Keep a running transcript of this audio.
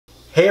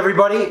Hey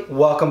everybody,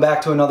 welcome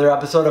back to another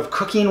episode of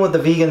Cooking with the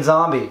Vegan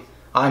Zombie.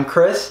 I'm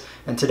Chris,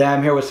 and today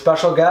I'm here with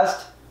special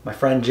guest, my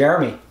friend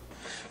Jeremy.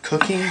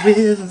 Cooking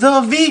with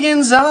the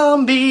Vegan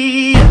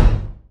Zombie!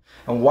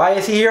 And why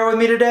is he here with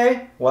me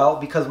today?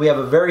 Well, because we have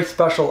a very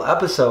special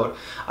episode.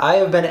 I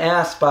have been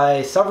asked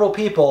by several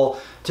people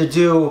to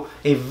do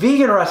a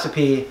vegan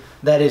recipe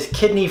that is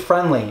kidney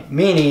friendly,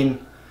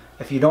 meaning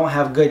if you don't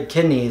have good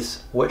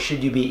kidneys, what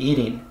should you be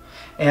eating?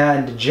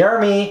 And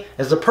Jeremy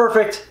is the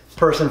perfect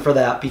person for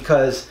that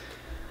because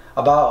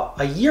about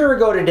a year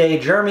ago today,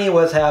 Jeremy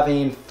was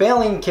having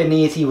failing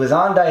kidneys. He was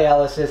on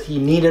dialysis. He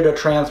needed a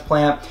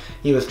transplant.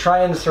 He was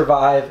trying to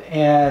survive,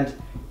 and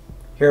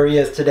here he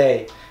is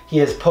today. He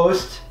is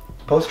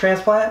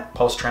post-transplant?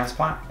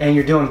 Post-transplant. And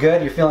you're doing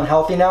good? You're feeling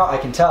healthy now? I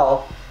can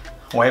tell.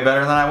 Way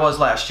better than I was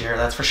last year,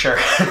 that's for sure.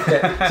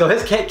 Okay. So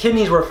his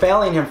kidneys were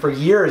failing him for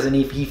years, and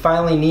he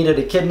finally needed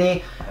a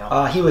kidney.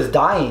 He was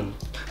dying.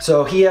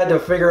 So he had to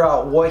figure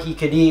out what he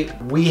could eat.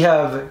 We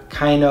have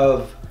kind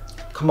of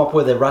come up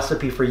with a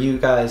recipe for you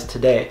guys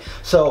today.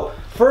 So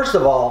first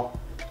of all,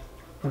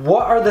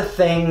 what are the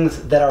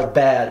things that are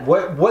bad?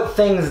 What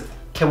things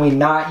can we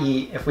not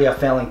eat if we have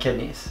failing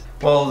kidneys?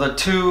 Well, the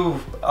two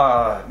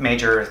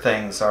major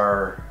things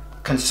are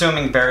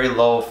consuming very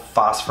low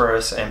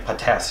phosphorus and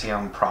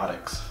potassium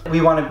products.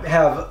 We want to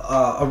have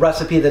a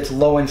recipe that's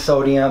low in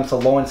sodium, so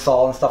low in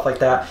salt and stuff like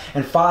that,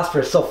 and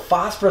phosphorus. So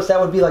phosphorus, that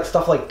would be like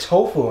stuff like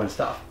tofu and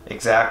stuff.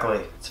 Exactly.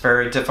 It's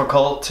very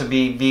difficult to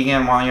be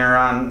vegan while you're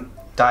on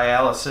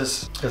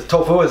dialysis. Because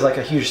tofu is like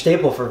a huge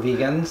staple for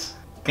vegans.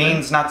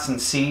 Beans, nuts,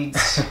 and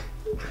seeds.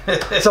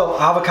 So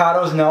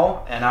avocados,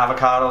 no? And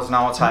avocados,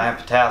 no, it's high in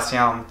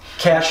potassium.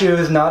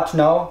 Cashews, nuts,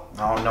 no?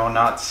 No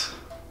nuts.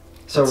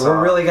 So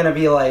we're really going to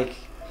be like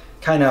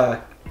kind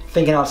of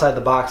thinking outside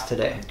the box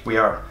today. We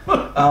are.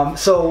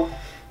 So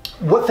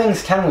what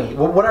things can we?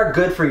 What are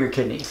good for your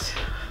kidneys?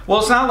 Well,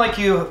 it's not like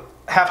you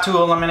have to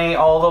eliminate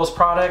all those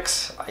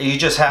products. You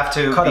just have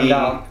to cut them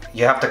down.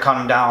 You have to cut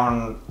them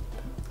down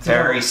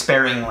very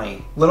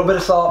sparingly. A little bit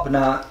of salt, but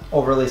not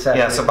overly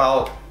saturated. Yes,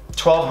 about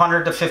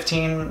 1,200 to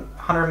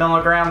 1,500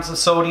 milligrams of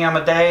sodium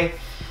a day.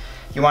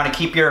 You want to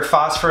keep your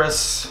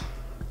phosphorus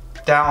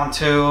down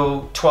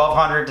to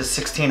 1,200 to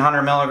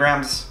 1,600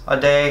 milligrams a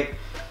day.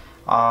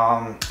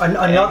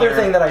 Another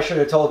thing that I should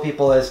have told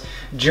people is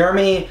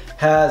Jeremy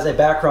has a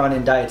background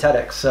in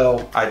dietetics,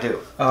 so I do.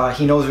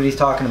 He knows what he's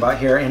talking about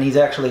here, and he's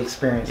actually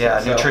experienced it.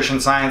 Yeah, nutrition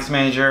science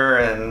major,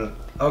 and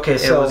okay,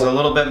 it was a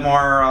little bit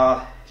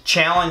more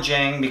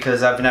challenging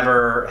because I've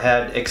never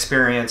had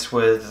experience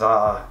with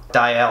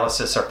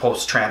dialysis or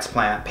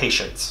post-transplant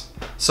patients.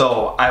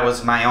 So I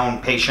was my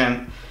own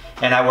patient,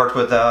 and I worked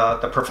with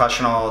the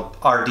professional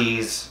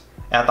RDs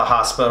at the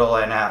hospital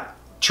and at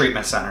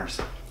treatment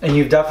centers. And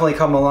you've definitely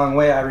come a long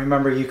way. I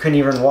remember you couldn't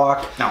even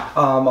walk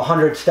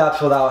 100 steps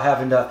without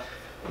having to,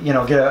 you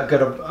know, get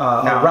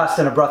a rest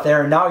and a breath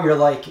there. And now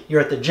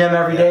you're at the gym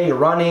every day. You're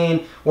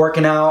running,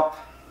 working out.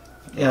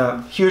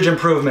 Huge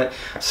improvement.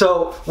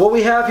 So what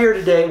we have here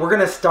today, we're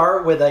gonna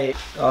start with a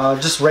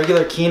just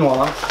regular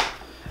quinoa,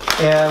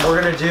 and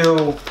we're gonna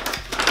do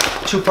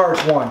 2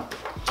 parts 1.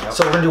 Yep.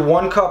 So we're gonna do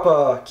 1 cup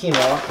of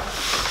quinoa.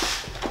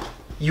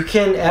 You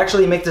can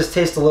actually make this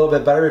taste a little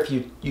bit better if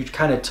you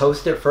kind of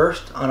toast it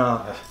first on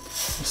a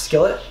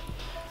skillet.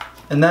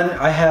 And then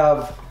I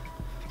have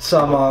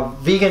some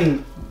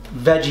vegan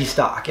veggie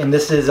stock, and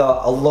this is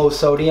a low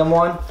sodium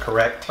one.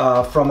 Correct.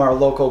 From our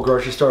local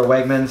grocery store,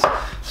 Wegmans.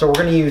 So we're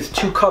gonna use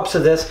 2 cups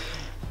of this.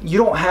 You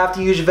don't have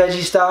to use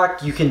veggie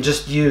stock, you can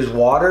just use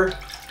water.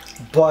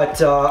 But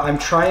I'm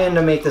trying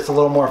to make this a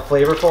little more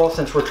flavorful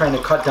since we're trying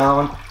to cut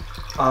down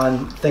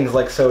on things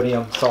like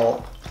sodium,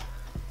 salt.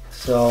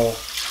 So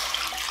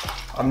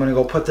I'm gonna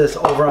go put this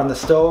over on the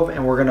stove,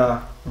 and we're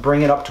gonna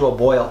bring it up to a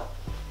boil.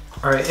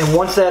 All right, and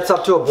once that's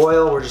up to a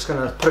boil, we're just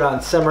gonna put it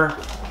on simmer,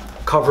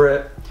 cover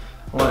it,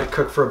 and let it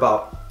cook for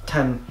about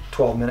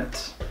 10-12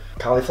 minutes.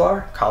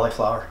 Cauliflower?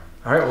 Cauliflower.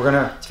 All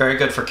right, it's very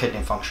good for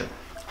kidney function.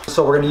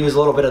 So we're gonna use a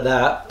little bit of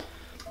that.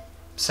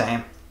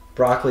 Same.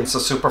 Broccoli. It's a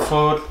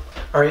superfood.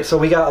 All right, so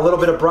we got a little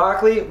bit of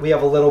broccoli, we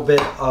have a little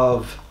bit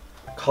of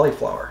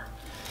cauliflower.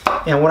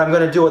 And what I'm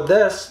gonna do with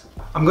this,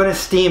 I'm gonna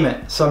steam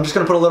it. So I'm just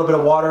gonna put a little bit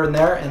of water in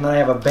there, and then I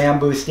have a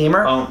bamboo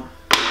steamer.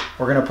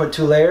 We're gonna put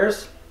 2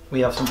 layers. We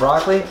have some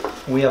broccoli,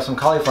 and we have some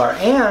cauliflower.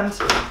 And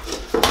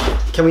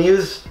can we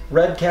use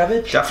red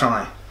cabbage?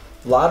 Definitely.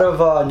 A lot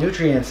of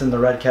nutrients in the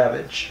red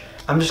cabbage.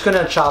 I'm just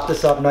gonna chop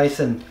this up nice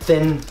and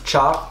thin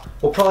chop.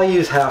 We'll probably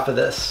use half of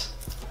this.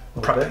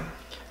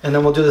 And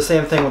then we'll do the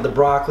same thing with the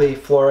broccoli,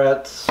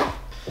 florets.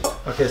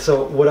 Okay,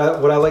 so what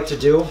I like to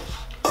do,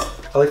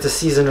 I like to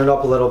season it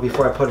up a little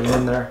before I put it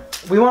in there.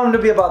 We want them to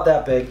be about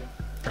that big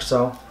or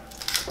so.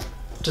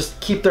 Just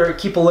keep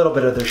a little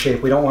bit of their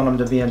shape. We don't want them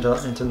to be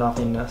into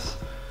nothingness.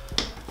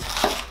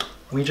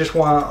 We just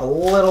want a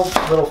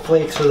little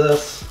flakes for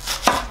this.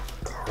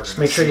 Just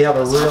make sure you have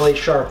a really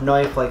sharp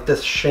knife like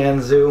this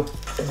Shanzu.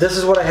 This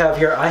is what I have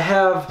here. I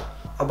have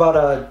about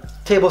a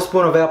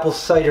tablespoon of apple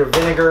cider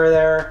vinegar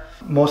there.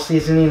 Most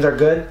seasonings are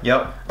good.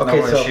 Yep. Okay,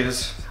 no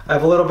issues. I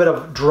have a little bit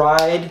of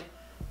dried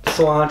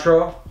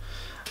cilantro.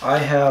 I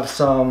have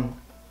some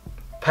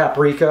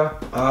paprika,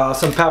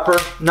 some pepper.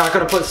 Not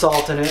gonna put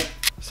salt in it.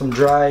 Some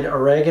dried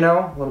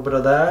oregano, a little bit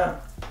of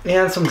that,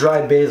 and some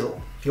dried basil.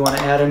 If you want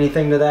to add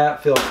anything to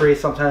that, feel free.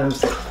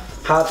 Sometimes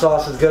hot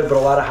sauce is good, but a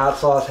lot of hot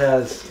sauce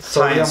has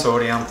sodium. High in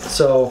sodium.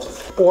 So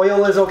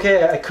oil is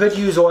okay. I could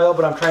use oil,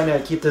 but I'm trying to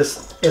keep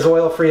this as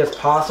oil-free as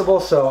possible.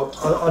 So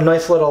a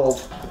nice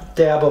little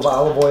dab of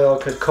olive oil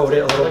could coat it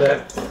a little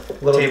bit.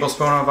 A little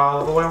tablespoon of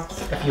olive oil,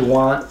 if you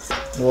want.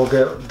 We'll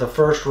get the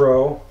first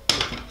row.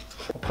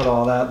 We'll put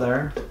all that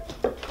there.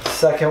 The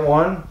second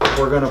one,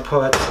 we're gonna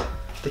put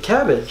the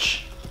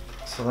cabbage.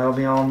 So that'll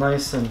be all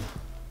nice and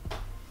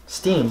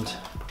steamed.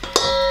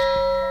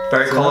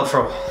 Very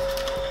colorful.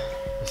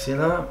 You see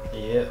that?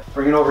 Yeah.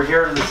 Bring it over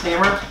here to the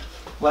steamer.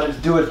 Let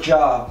it do its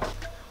job.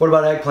 What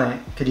about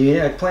eggplant? Could you eat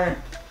eggplant?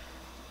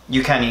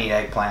 You can eat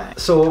eggplant.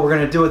 So what we're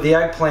gonna do with the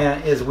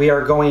eggplant is we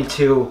are going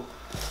to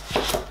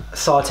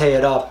saute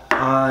it up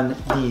on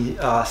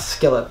the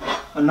skillet.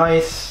 A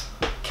nice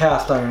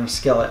cast iron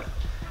skillet.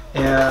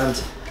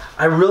 And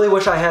I really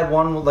wish I had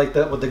one with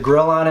the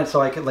grill on it,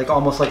 so I could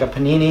almost like a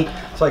panini,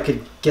 so I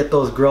could get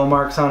those grill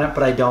marks on it,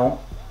 but I don't.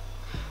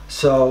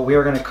 So we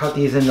are gonna cut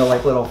these into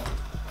like little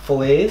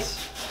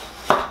fillets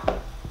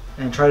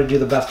and try to do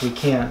the best we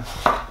can.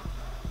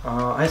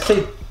 I'd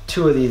say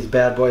 2 of these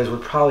bad boys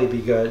would probably be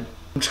good.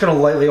 I'm just gonna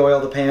lightly oil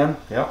the pan.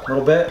 Yep. A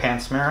little bit. Pan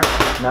smear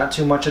it. Not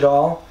too much at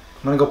all.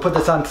 I'm gonna go put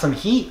this on some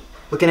heat.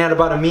 Looking at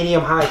about a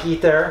medium-high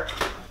heat there.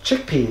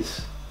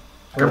 Chickpeas.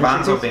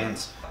 Garbanzo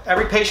beans.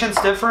 Every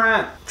patient's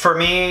different. For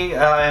me,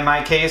 in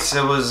my case,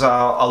 it was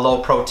a low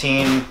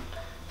protein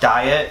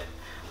diet,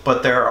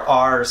 but there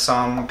are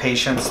some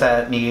patients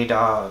that need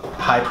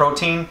high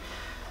protein.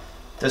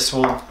 This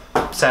will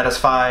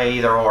satisfy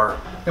either or.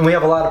 And we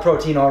have a lot of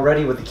protein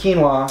already with the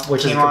quinoa,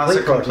 which is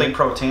a complete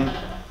protein.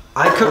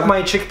 I cook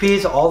my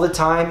chickpeas all the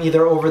time,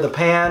 either over the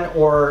pan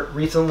or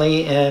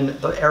recently in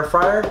the air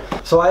fryer.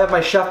 So I have my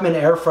Chefman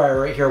air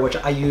fryer right here, which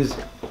I use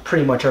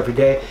pretty much every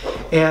day.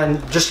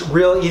 And just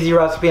real easy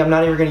recipe. I'm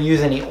not even gonna use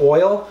any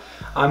oil.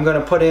 I'm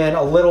gonna put in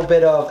a little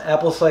bit of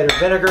apple cider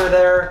vinegar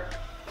there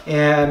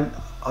and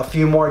a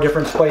few more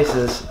different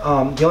spices.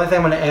 The only thing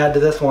I'm gonna add to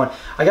this one,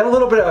 I got a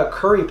little bit of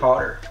curry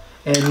powder.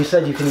 And you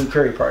said you can eat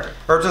curry powder.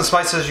 Herbs and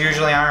spices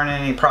usually aren't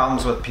any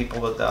problems with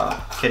people with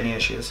kidney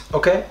issues.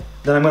 Okay.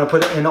 Then I'm going to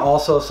put in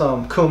also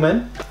some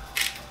cumin.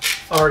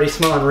 Already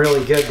smelling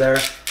really good there.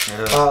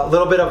 A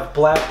little bit of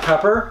black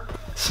pepper,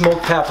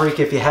 smoked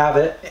paprika if you have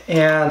it,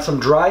 and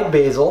some dried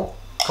basil,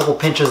 a couple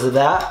pinches of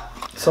that,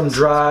 some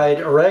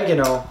dried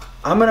oregano.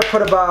 I'm going to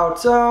put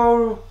about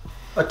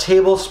a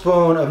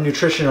tablespoon of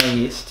nutritional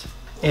yeast.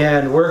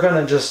 And we're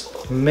going to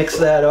just mix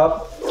that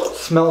up.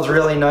 Smells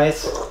really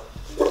nice.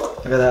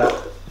 Look at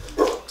that.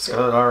 It's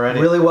good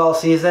already. Really well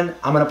seasoned.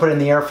 I'm gonna put it in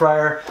the air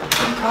fryer,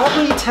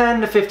 probably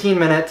 10 to 15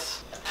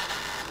 minutes.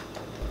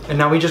 And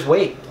now we just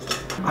wait.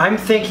 I'm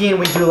thinking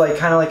we do like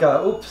kind of like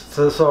a, oops,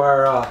 so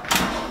our,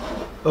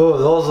 oh,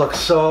 those look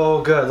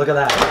so good. Look at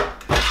that.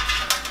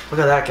 Look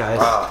at that, guys.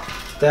 Wow.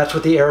 That's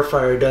what the air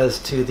fryer does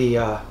to the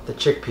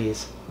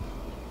chickpeas.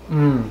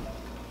 Mmm,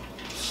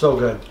 so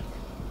good.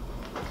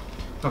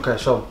 Okay,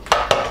 so.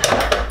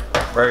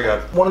 Very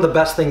good. One of the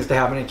best things to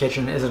have in a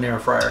kitchen is an air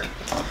fryer.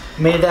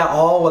 Made that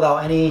all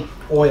without any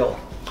oil.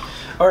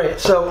 All right,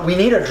 so we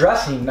need a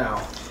dressing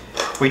now.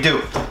 We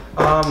do.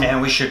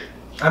 And we should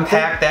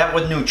pack that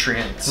with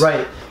nutrients.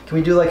 Right. Can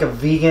we do like a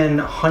vegan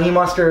honey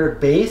mustard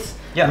base?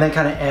 Yeah. And then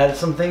kind of add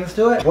some things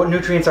to it? What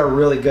nutrients are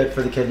really good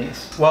for the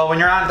kidneys? Well, when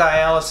you're on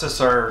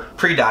dialysis or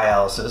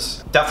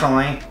pre-dialysis,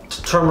 definitely.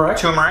 Turmeric.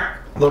 Turmeric.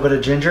 A little bit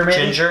of ginger maybe?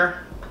 Ginger.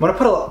 I'm going to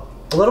put a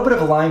little bit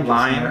of lime juice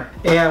in there.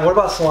 And what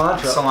about cilantro?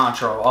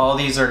 Cilantro. All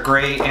these are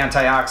great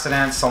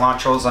antioxidants.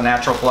 Cilantro is a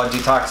natural blood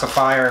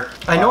detoxifier.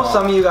 I know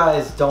some of you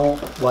guys don't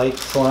like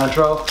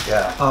cilantro.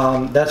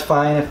 Yeah. That's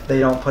fine if they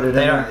don't put it in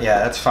there. Yeah,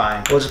 that's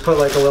fine. We'll just put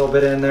like a little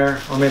bit in there,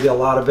 or maybe a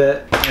lot of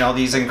it. You know,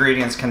 these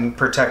ingredients can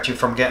protect you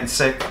from getting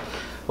sick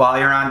while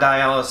you're on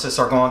dialysis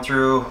or going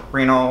through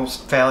renal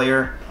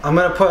failure. I'm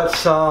gonna put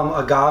some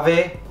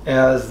agave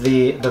as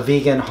the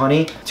vegan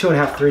honey,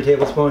 2.5 to 3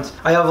 tablespoons.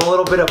 I have a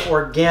little bit of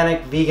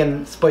organic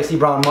vegan spicy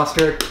brown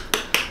mustard.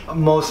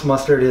 Most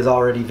mustard is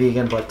already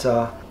vegan, but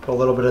put a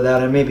little bit of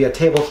that in, maybe a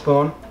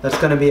tablespoon. That's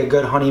gonna be a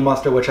good honey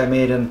mustard, which I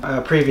made in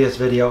a previous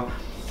video.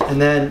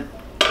 And then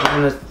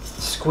I'm gonna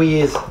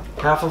squeeze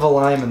half of a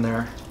lime in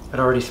there. It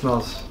already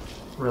smells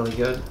really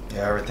good.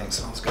 Yeah, everything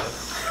smells good.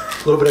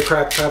 A little bit of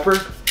cracked pepper.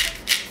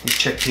 These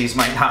chickpeas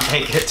might not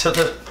make it to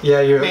the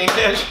main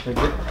dish.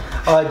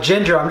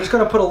 Ginger, I'm just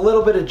gonna put a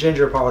little bit of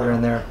ginger powder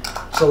in there.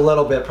 Just a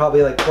little bit,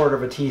 probably like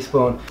 1/4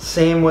 teaspoon.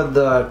 Same with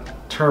the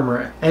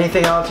turmeric.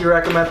 Anything else you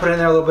recommend putting in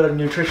there? A little bit of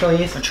nutritional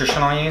yeast?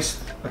 Nutritional yeast.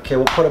 Okay,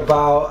 we'll put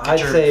about, I'd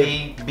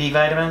say, B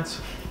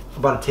vitamins.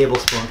 About a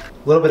tablespoon.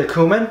 A little bit of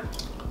cumin.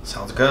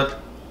 Sounds good.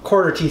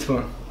 1/4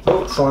 teaspoon.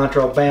 Oh,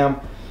 cilantro,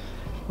 bam.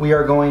 We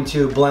are going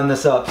to blend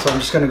this up. So I'm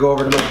just gonna go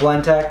over to my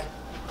blend tech,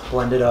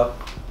 blend it up.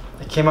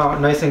 It came out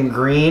nice and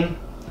green.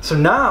 So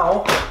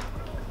now,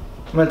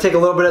 I'm gonna take a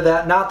little bit of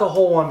that, not the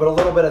whole one, but a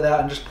little bit of that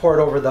and just pour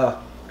it over the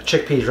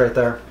chickpeas right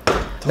there.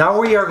 Now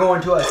we are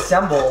going to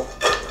assemble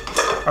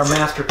our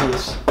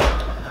masterpiece.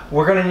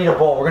 We're gonna need a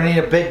bowl. We're gonna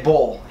need a big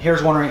bowl.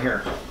 Here's one right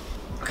here.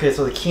 Okay,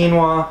 so the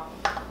quinoa,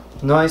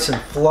 nice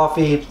and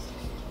fluffy.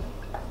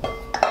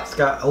 It's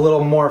got a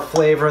little more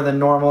flavor than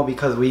normal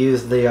because we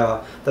use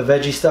the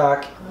veggie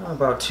stock.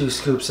 About 2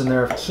 scoops in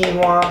there of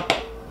quinoa.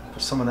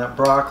 Put some of that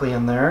broccoli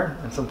in there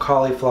and some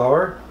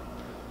cauliflower.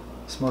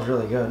 It smells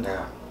really good.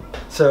 Yeah.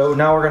 So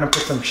now we're gonna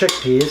put some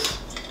chickpeas.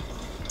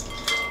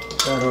 Put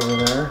that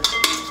over there.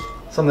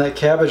 Some of that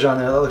cabbage on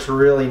there. That looks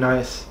really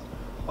nice.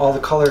 All the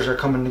colors are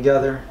coming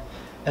together.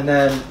 And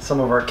then some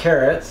of our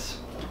carrots.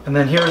 And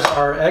then here's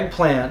our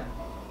eggplant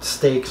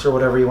steaks or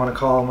whatever you want to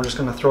call them. We're just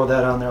gonna throw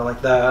that on there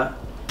like that.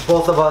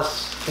 Both of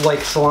us like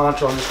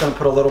cilantro. I'm just gonna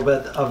put a little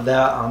bit of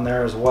that on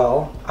there as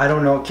well. I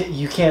don't know,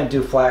 you can't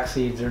do flax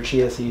seeds or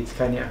chia seeds,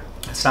 can you?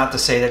 It's not to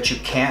say that you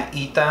can't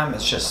eat them,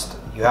 it's just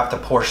you have to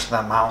portion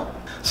them out.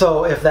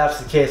 So if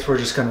that's the case, we're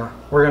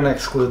gonna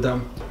exclude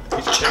them.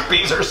 These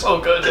chickpeas are so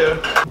good,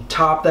 dude.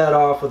 Top that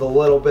off with a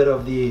little bit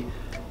of the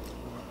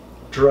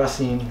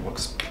dressing.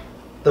 Looks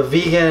The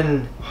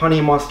vegan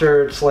honey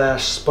mustard /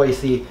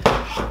 spicy.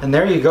 And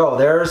there you go,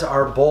 there's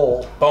our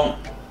bowl. boom.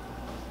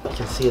 You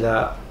can see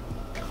that.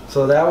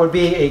 So that would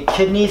be a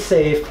kidney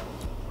safe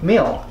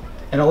meal,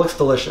 and it looks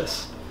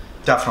delicious.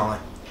 Definitely.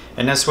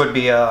 And this would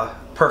be a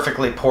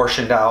perfectly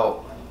portioned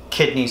out,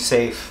 kidney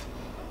safe,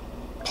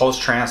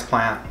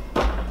 post-transplant.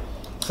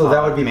 So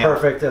that would be meal.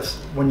 perfect if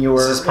when you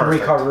were in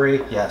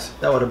recovery. Yes.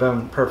 That would have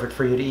been perfect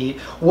for you to eat.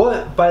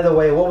 What, by the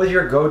way, what was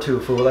your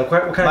go-to food? Like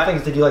what kind of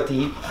things did you like to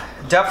eat?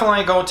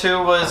 Definitely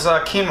go-to was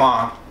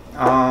quinoa.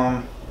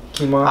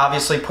 Quinoa.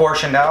 Obviously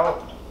portioned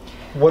out.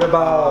 What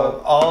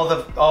about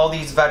all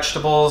these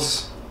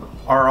vegetables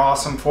are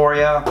awesome for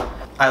you.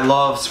 I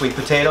love sweet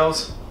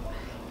potatoes,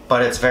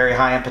 but it's very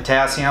high in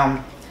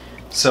potassium.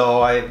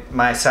 So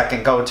my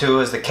second go-to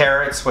is the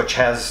carrots, which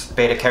has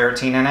beta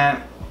carotene in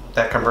it.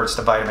 That converts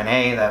to vitamin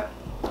A.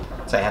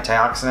 That's an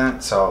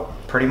antioxidant. So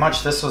pretty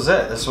much this was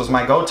it. This was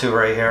my go-to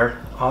right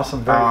here.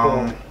 Awesome, very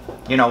cool.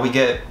 You know, we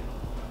get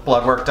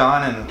blood work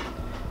done, and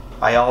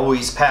I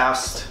always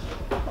passed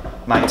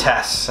my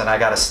tests, and I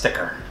got a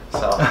sticker.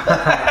 So.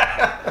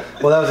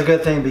 Well, that was a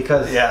good thing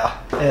because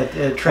yeah,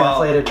 it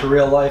translated to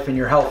real life, and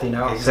you're healthy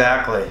now.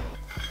 Exactly.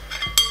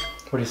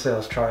 What do you say?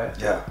 Let's try it.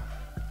 Yeah,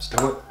 let's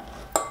do it.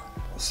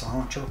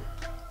 Cilantro.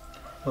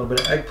 A little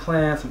bit of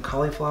eggplant, some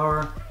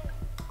cauliflower.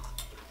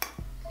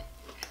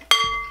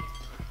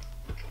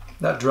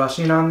 That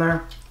dressing on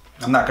there.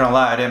 I'm not gonna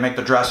lie, I didn't make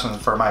the dressing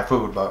for my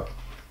food, but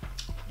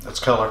it's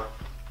killer.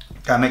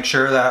 Gotta make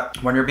sure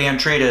that when you're being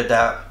treated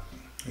that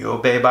you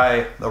obey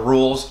by the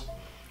rules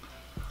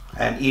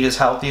and eat as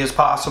healthy as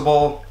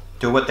possible,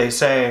 do what they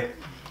say,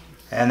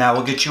 and that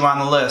will get you on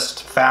the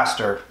list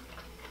faster.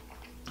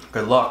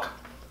 Good luck.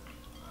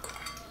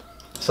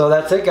 So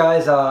that's it,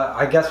 guys.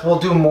 I guess we'll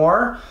do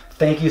more.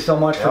 Thank you so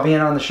much for being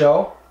on the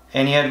show.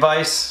 Any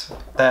advice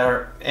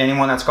that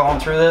anyone that's going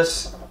through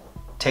this,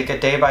 take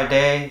it day by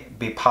day,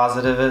 be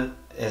positive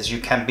as you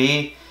can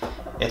be.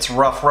 It's a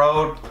rough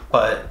road,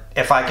 but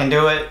if I can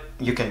do it,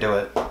 you can do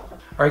it. All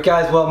right,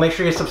 guys, well, make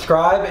sure you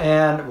subscribe,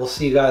 and we'll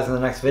see you guys in the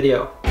next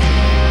video.